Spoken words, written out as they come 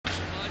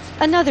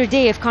Another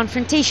day of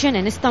confrontation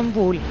in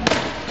Istanbul.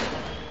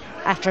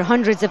 After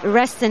hundreds of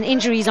arrests and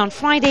injuries on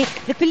Friday,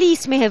 the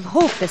police may have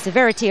hoped the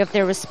severity of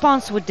their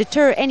response would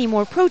deter any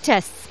more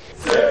protests.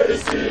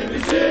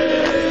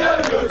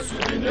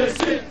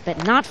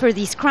 But not for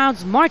these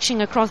crowds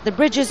marching across the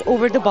bridges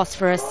over the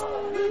Bosphorus.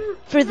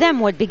 For them,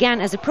 what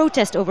began as a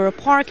protest over a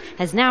park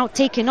has now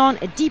taken on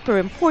a deeper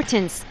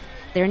importance.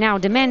 They're now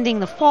demanding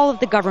the fall of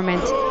the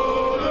government.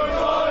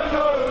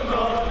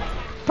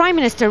 Prime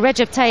Minister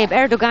Recep Tayyip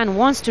Erdogan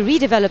wants to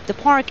redevelop the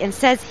park and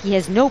says he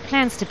has no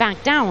plans to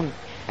back down.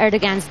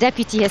 Erdogan's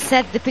deputy has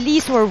said the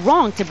police were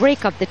wrong to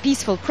break up the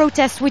peaceful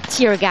protests with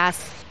tear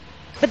gas.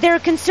 But there are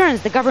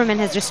concerns the government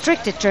has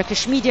restricted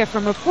Turkish media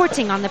from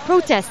reporting on the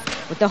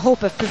protests with the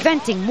hope of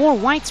preventing more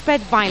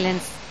widespread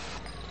violence.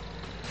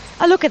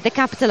 A look at the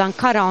capital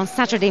Ankara on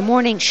Saturday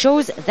morning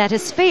shows that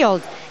has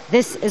failed.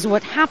 This is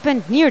what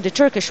happened near the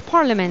Turkish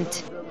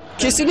parliament.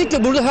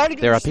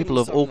 There are people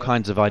of all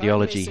kinds of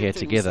ideology here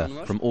together,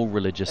 from all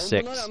religious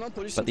sects,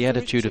 but the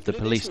attitude of the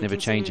police never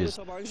changes.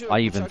 I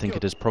even think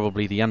it is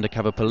probably the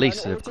undercover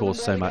police that have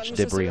caused so much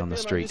debris on the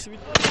street.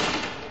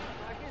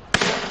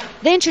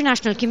 The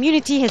international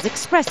community has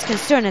expressed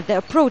concern at the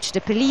approach the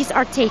police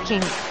are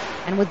taking,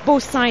 and with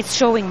both sides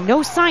showing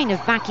no sign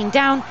of backing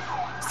down,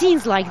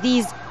 scenes like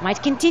these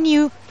might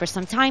continue for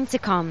some time to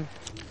come.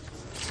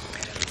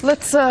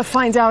 Let's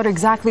find out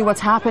exactly what's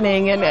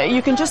happening, and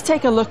you can just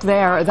take a look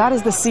there. That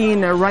is the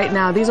scene right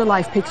now. These are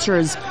live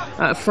pictures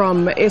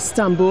from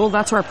Istanbul.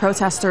 That's where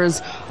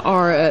protesters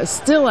are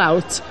still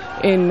out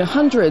in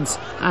hundreds,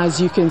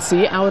 as you can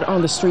see, out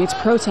on the streets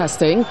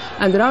protesting.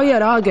 And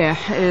Rageh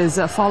is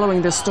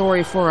following this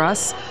story for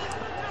us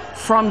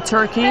from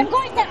Turkey.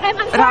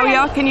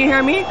 Rawya, can you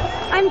hear me?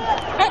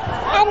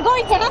 I'm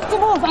going to have to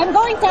move. I'm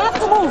going to have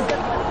to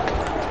move.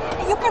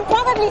 You can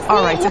probably see.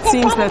 All right, it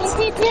seems that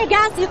see tear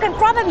gas. You can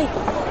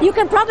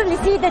probably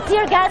see the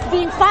tear gas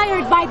being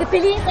fired by the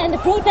police, and the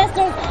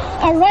protesters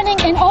are running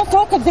in all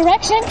sorts of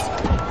directions.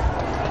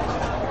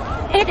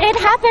 It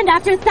happened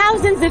after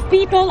thousands of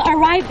people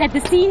arrived at the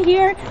scene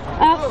here.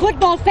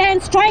 Football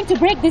fans trying to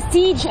break the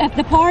siege of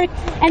the park,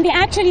 and they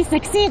actually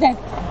succeeded.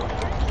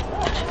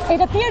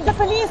 It appeared the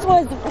police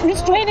was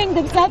restraining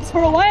themselves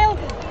for a while,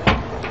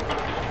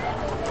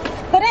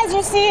 but as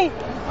you see,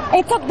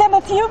 it took them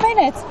a few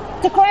minutes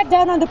to crack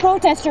down on the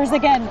protesters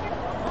again.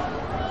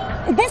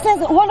 This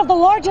is one of the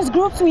largest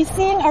groups we've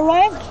seen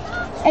arrive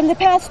in the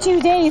past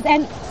 2 days,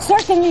 and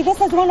certainly this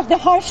is one of the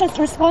harshest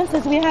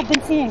responses we have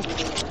been seeing.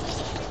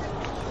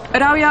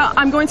 Rawya,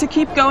 I'm going to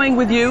keep going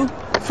with you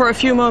for a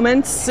few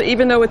moments,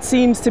 even though it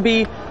seems to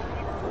be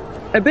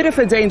a bit of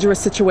a dangerous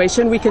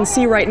situation. We can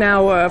see right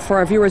now, for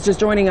our viewers just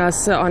joining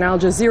us on Al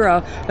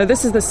Jazeera,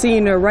 this is the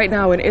scene right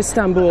now in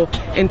Istanbul,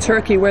 in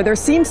Turkey, where there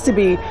seems to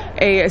be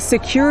a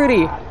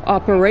security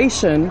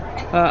operation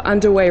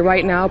underway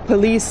right now.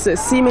 Police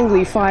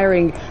seemingly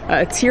firing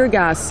tear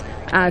gas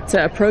at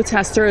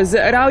protesters.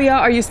 Rawya,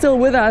 are you still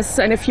with us?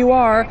 And if you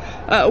are,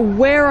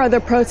 where are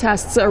the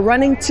protests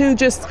running to?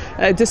 Just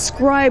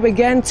describe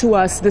again to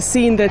us the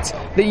scene that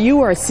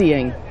you are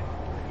seeing.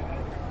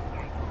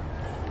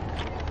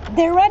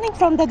 They're running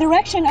from the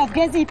direction of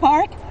Gezi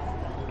Park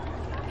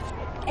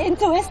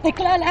into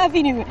Istiklal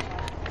Avenue.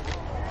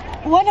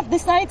 One of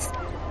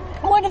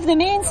the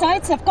main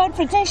sites of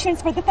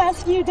confrontations for the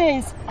past few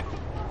days.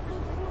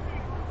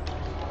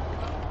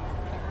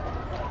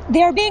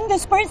 They are being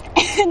dispersed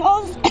in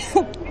all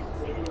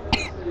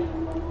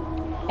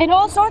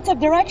sorts of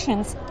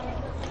directions.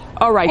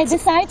 All right. At the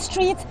side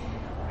street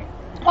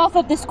off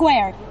of the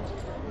square.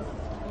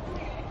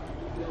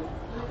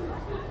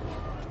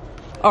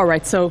 All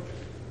right, so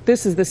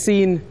this is the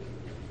scene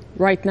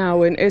right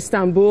now in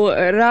Istanbul.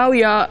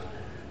 Rawya,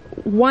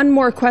 one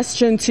more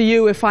question to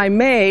you, if I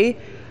may.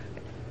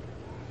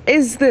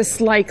 Is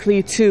this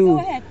likely to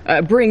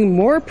bring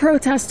more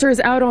protesters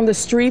out on the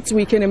streets?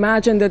 We can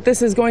imagine that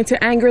this is going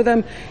to anger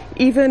them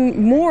even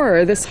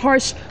more, this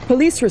harsh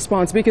police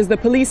response, because the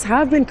police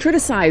have been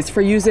criticized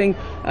for using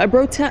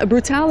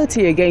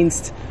brutality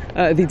against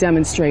the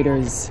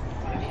demonstrators.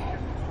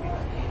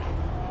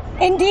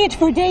 Indeed,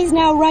 for days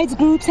now, rights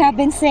groups have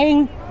been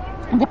saying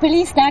the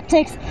police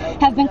tactics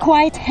have been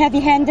quite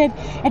heavy-handed.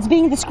 It's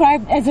being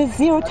described as a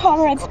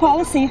zero-tolerance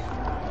policy.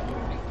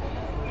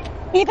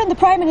 Even the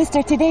Prime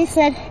Minister today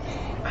said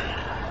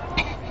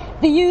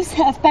the use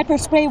of pepper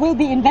spray will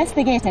be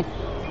investigated.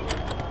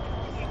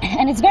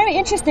 And it's very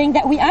interesting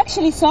that we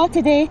actually saw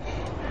today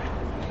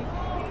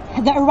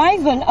the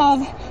arrival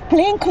of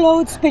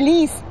plainclothes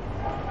police,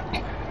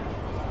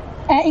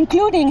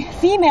 including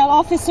female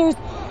officers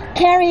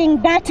carrying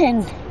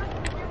batons.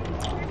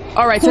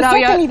 All right, so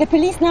Rawya, certainly the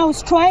police now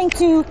is trying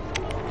to...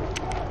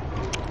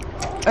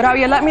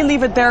 Rawya, let me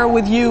leave it there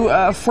with you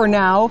for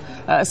now,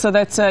 so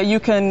that you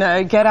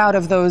can get out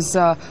of those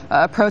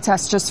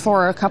protests just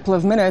for a couple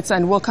of minutes,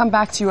 and we'll come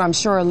back to you, I'm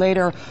sure,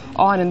 later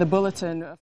on in the bulletin.